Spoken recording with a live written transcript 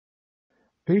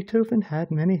Beethoven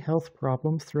had many health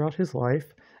problems throughout his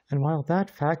life, and while that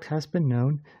fact has been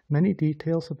known, many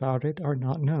details about it are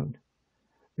not known.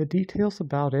 The details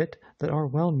about it that are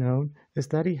well known is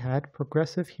that he had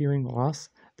progressive hearing loss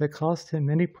that caused him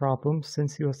many problems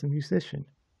since he was a musician.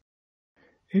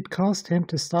 It caused him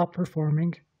to stop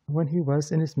performing when he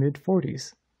was in his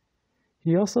mid-40s.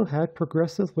 He also had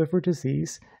progressive liver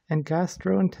disease and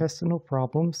gastrointestinal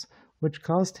problems, which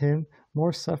caused him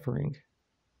more suffering.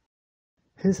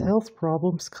 His health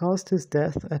problems caused his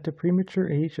death at the premature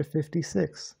age of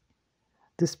 56.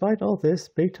 Despite all this,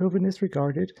 Beethoven is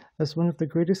regarded as one of the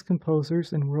greatest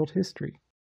composers in world history.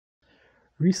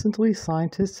 Recently,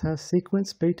 scientists have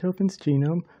sequenced Beethoven's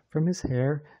genome from his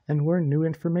hair and learned new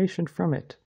information from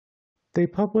it. They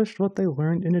published what they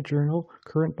learned in a journal,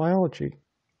 Current Biology.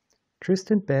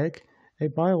 Tristan Begg, a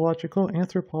biological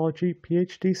anthropology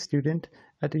PhD student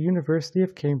at the University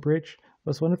of Cambridge,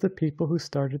 was one of the people who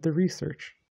started the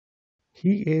research.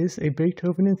 He is a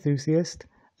Beethoven enthusiast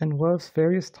and loves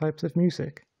various types of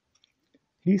music.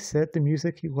 He said the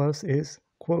music he loves is,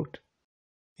 quote,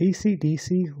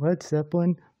 AC/DC, Led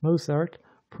Zeppelin, Mozart,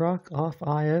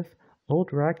 Prokofiev,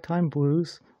 Old Ragtime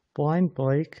Blues, Blind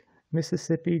Blake,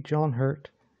 Mississippi John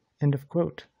Hurt, end of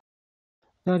quote.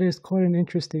 That is quite an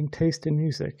interesting taste in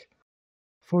music.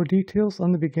 For details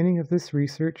on the beginning of this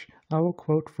research, I will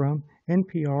quote from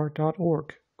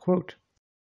npr.org, quote,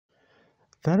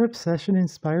 "That obsession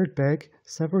inspired Begg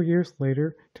several years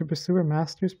later to pursue a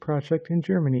master's project in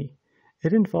Germany.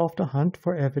 It involved a hunt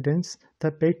for evidence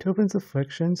that Beethoven's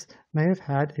afflictions may have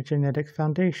had a genetic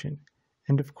foundation."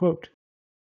 End of quote.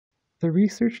 The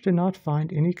research did not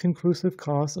find any conclusive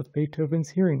cause of Beethoven's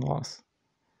hearing loss.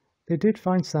 They did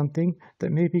find something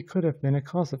that maybe could have been a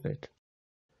cause of it.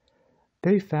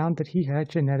 They found that he had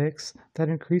genetics that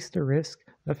increased the risk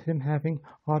of him having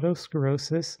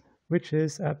otosclerosis, which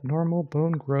is abnormal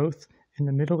bone growth in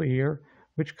the middle ear,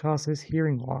 which causes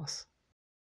hearing loss.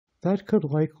 That could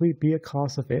likely be a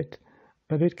cause of it,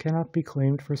 but it cannot be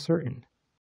claimed for certain.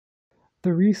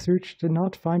 The research did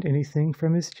not find anything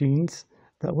from his genes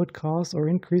that would cause or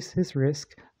increase his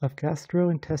risk of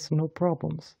gastrointestinal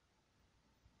problems.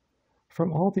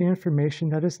 From all the information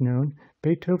that is known,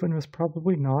 Beethoven was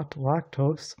probably not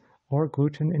lactose or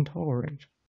gluten intolerant.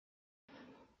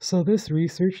 So this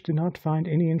research did not find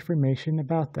any information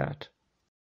about that.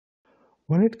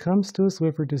 When it comes to his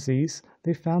liver disease,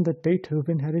 they found that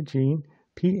Beethoven had a gene,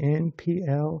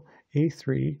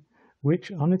 PNPLA3,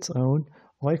 which on its own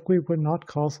likely would not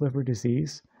cause liver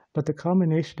disease, but the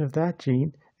combination of that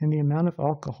gene and the amount of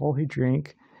alcohol he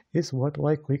drank is what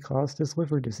likely caused his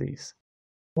liver disease.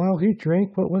 While he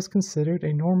drank what was considered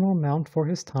a normal amount for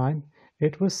his time,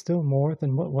 it was still more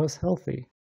than what was healthy.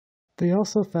 They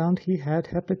also found he had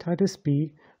hepatitis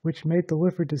B, which made the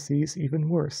liver disease even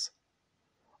worse.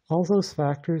 All those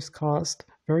factors caused,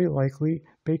 very likely,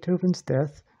 Beethoven's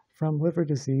death from liver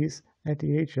disease at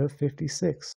the age of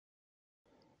 56.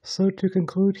 So to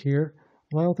conclude here,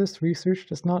 while this research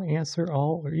does not answer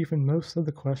all or even most of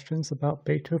the questions about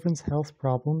Beethoven's health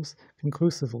problems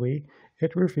conclusively,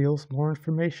 it reveals more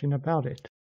information about it.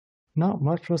 Not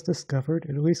much was discovered,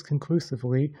 at least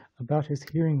conclusively, about his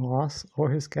hearing loss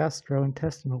or his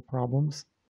gastrointestinal problems.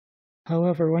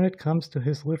 However, when it comes to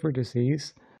his liver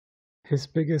disease, his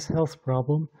biggest health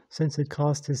problem since it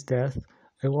caused his death,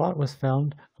 a lot was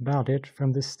found about it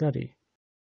from this study.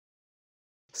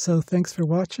 So thanks for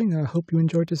watching. I hope you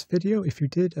enjoyed this video. If you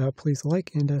did, please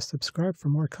like and subscribe for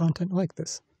more content like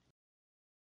this.